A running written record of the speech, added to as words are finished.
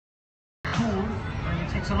cool. It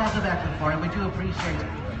takes a lot of effort for it. We do appreciate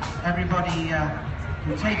everybody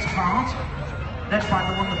who takes part, led by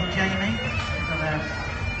the wonderful Jamie, for their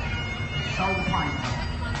soul pints.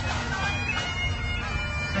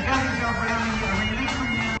 So guys, yourself around the arena, come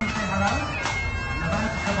here and say hello. Now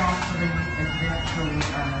that's come on to the actual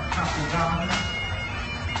castle gardens.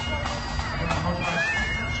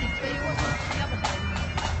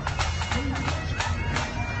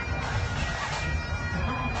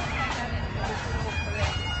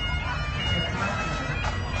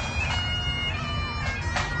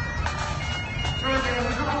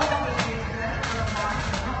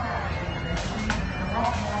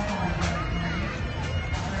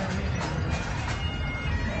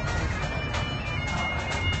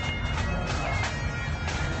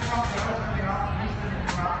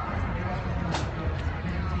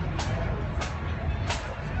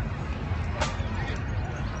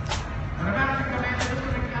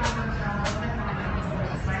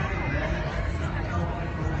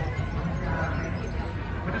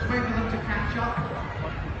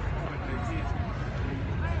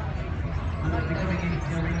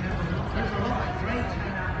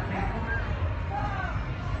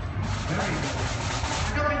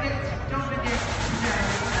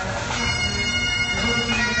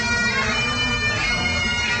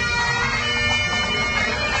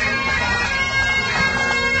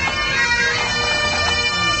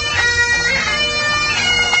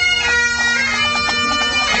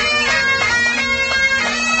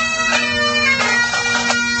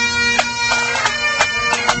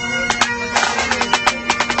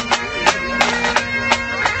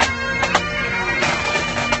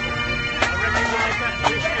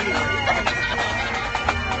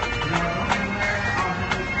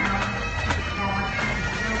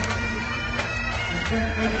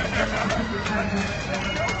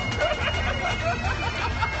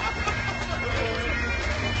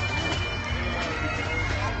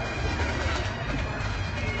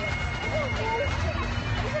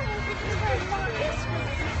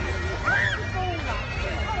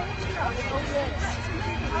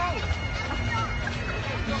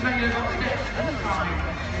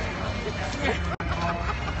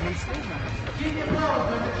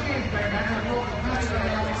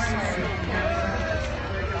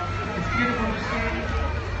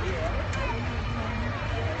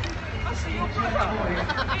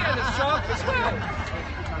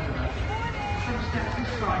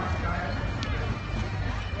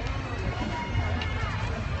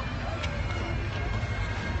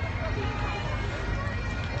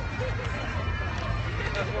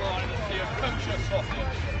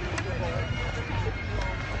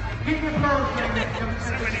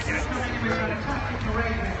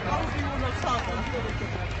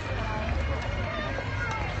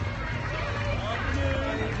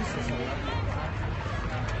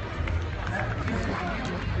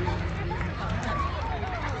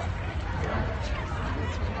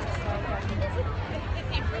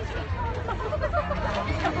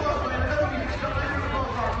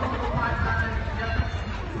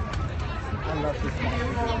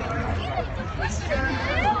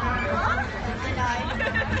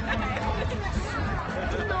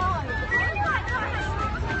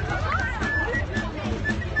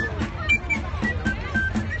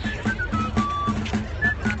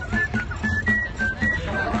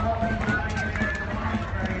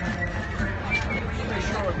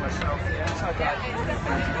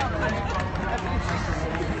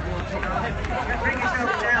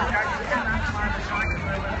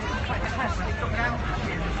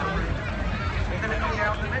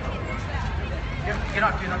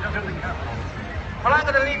 Well, I'm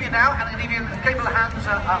going to leave you now and leave you in the capable hands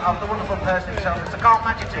of the wonderful person himself, Mr. Carl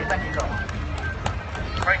Majesty. Thank you, Carl.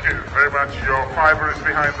 Thank you very much. Your fiver is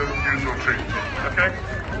behind the usual tree. Okay?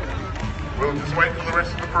 We'll just wait for the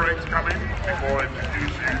rest of the parade to come in before I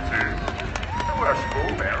introduce you to the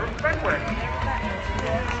worshipful Mayor of Medway.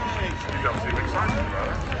 You don't seem excited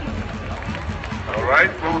about it. All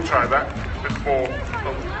right, we'll try that. Bit more.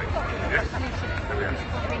 Yes? There we are.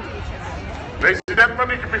 Ladies and gentlemen,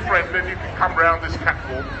 you can be friendly, you can come round this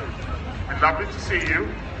catwalk. It'd be lovely to see you.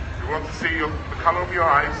 We want to see the colour of your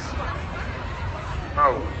eyes.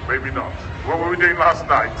 Oh, maybe not. What were we doing last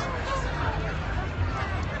night?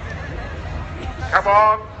 Come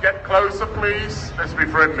on, get closer please. Let's be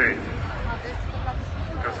friendly.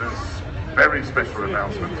 Because there's a very special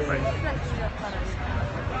announcement to make.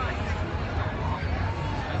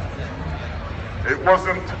 It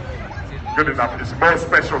wasn't good enough, it's more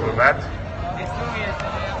special than that.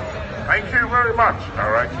 Thank you very much.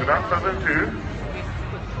 All right, without further ado,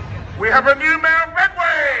 we have a new Mayor of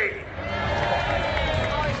Medway!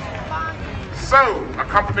 So,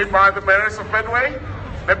 accompanied by the Mayors of Medway,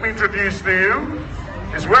 let me introduce to you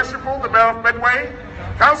His Worshipful the Mayor of Medway,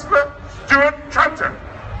 Councillor Stuart Tranter.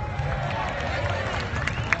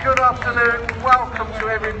 Good afternoon, welcome to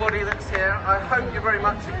everybody that's here. I hope you very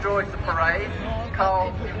much enjoyed the parade.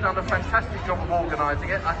 Carl, you've done a fantastic job of organising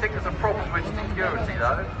it. I think there's a problem with security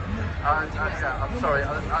though. Yeah, I'm sorry,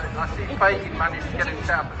 I see Fagin managed to get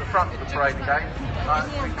himself at the front of the parade again.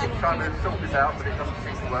 We keep trying to sort this out, but it doesn't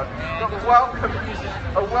seem to work. But a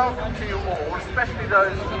welcome to you all, especially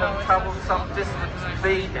those who have travelled some distance to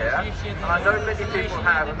be here. And I know many people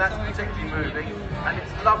have, and that's particularly moving. And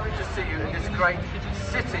it's lovely to see you in this great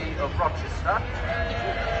city of Rochester.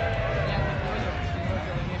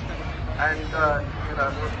 And you know,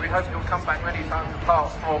 we hope you'll come back many times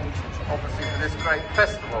apart from, obviously, for this great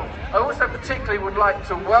festival. I also particularly would like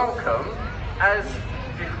to welcome, as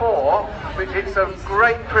before, it's a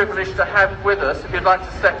great privilege to have with us, if you'd like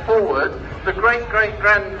to step forward, the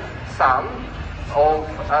great-great-grandson of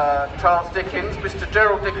Charles Dickens, Mr.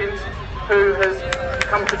 Gerald Dickens, who has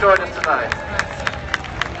come to join us today.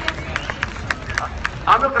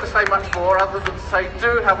 I'm not going to say much more other than to say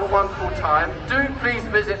do have a wonderful time. Do please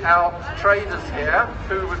visit our traders here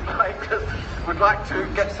who would like to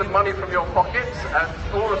get some money from your pockets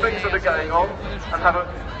and all the things that are going on, and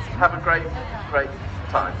have a great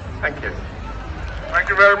time. Thank you. Thank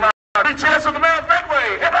you very much. Three cheers for the Mayor of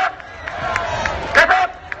Medway. Hip hip! Hip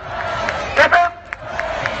hip! Hip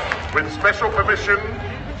hip! With special permission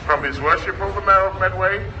from His Worshipful the Mayor of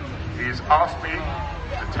Medway, he's asked me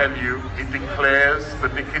to tell you he declares the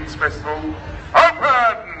Dickens Festival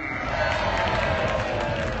open!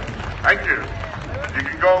 Thank you. You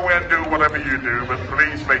can go away and do whatever you do, but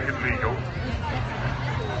please make it legal.